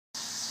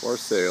For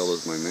sale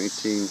is my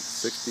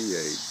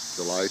 1968,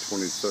 July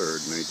 23rd,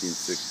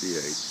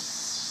 1968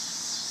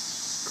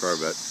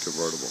 Corvette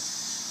Convertible.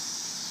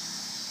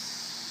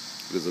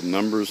 It is a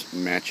numbers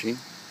matching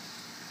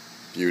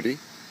beauty.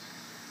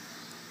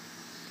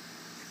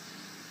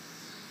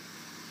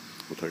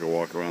 We'll take a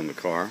walk around the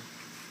car,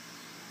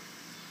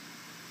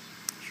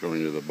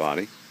 showing you the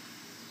body.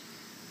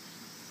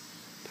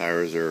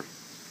 Tires are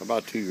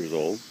about 2 years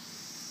old.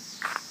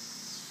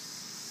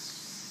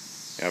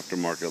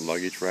 Aftermarket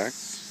luggage rack.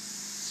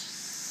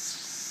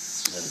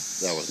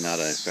 That was not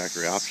a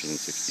factory option in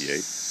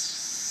 '68.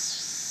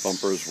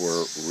 Bumpers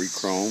were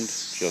re-chromed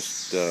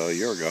just a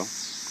year ago. I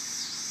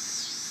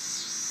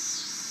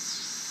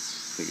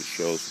think it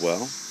shows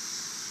well.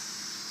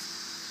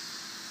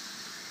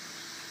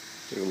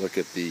 Take a look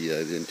at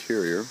the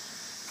interior.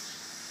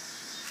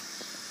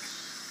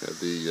 Have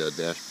the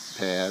dash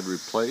pad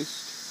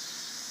replaced.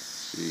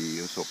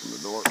 Let's open the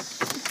door.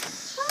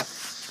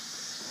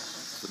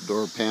 The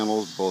door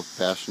panels, both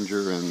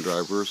passenger and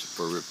drivers,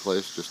 were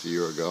replaced just a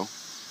year ago.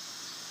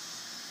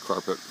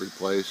 Carpet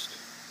replaced.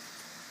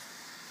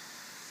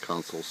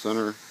 Console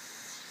center.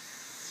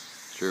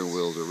 Steering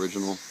wheel's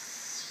original.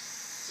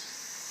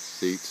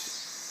 Seats.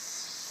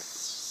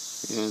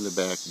 And the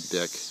back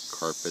deck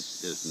carpet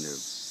is new.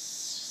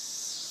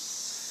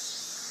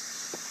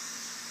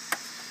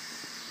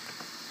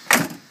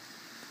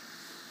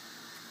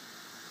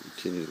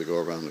 Continue to go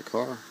around the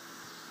car.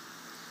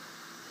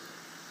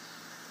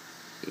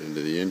 Get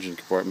into the engine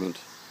compartment.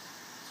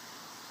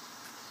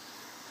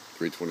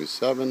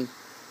 327,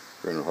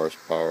 300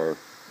 horsepower,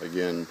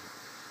 again,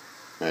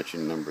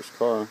 matching numbers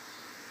car.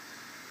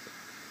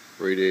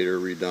 Radiator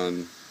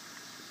redone,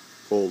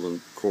 pulled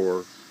and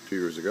core 2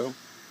 years ago.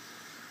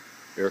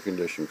 Air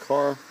conditioned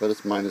car, but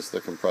it's minus the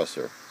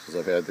compressor. Since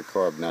I've had the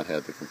car, I've not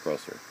had the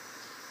compressor.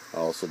 I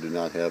also do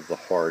not have the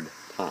hard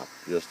top,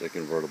 just a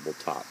convertible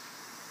top.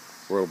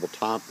 Convertible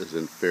top is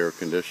in fair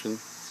condition.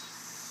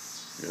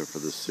 And for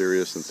the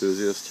serious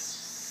enthusiast,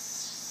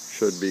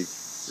 should be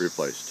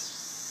replaced.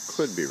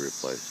 Could be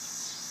replaced.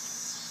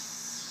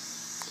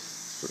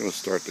 We're going to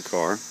start the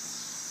car.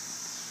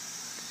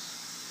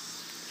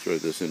 Show you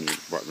this engine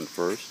compartment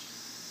first.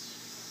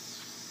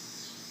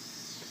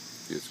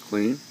 It's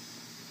clean.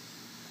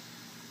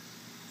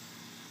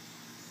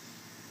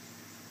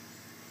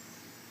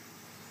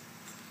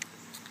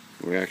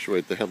 We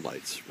actuate the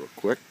headlights real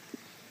quick.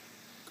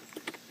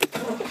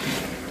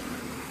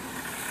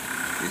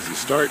 Easy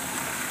start.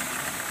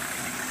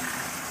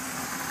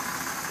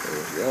 There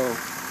we go.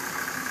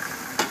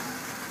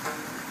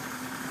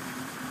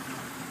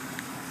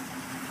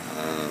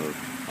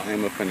 I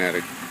am a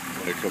fanatic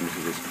when it comes to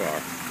this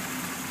car.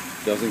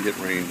 Doesn't get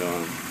rained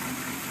on.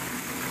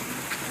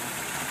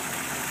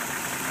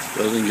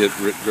 Doesn't get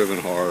driven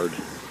hard.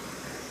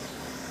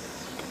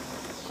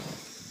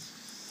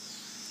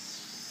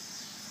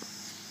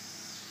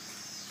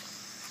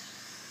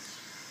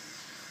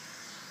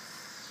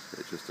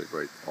 It's just a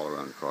great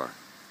all-around car.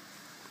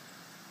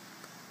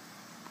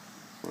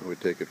 Why don't we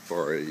take it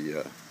for a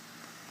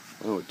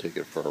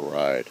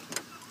ride?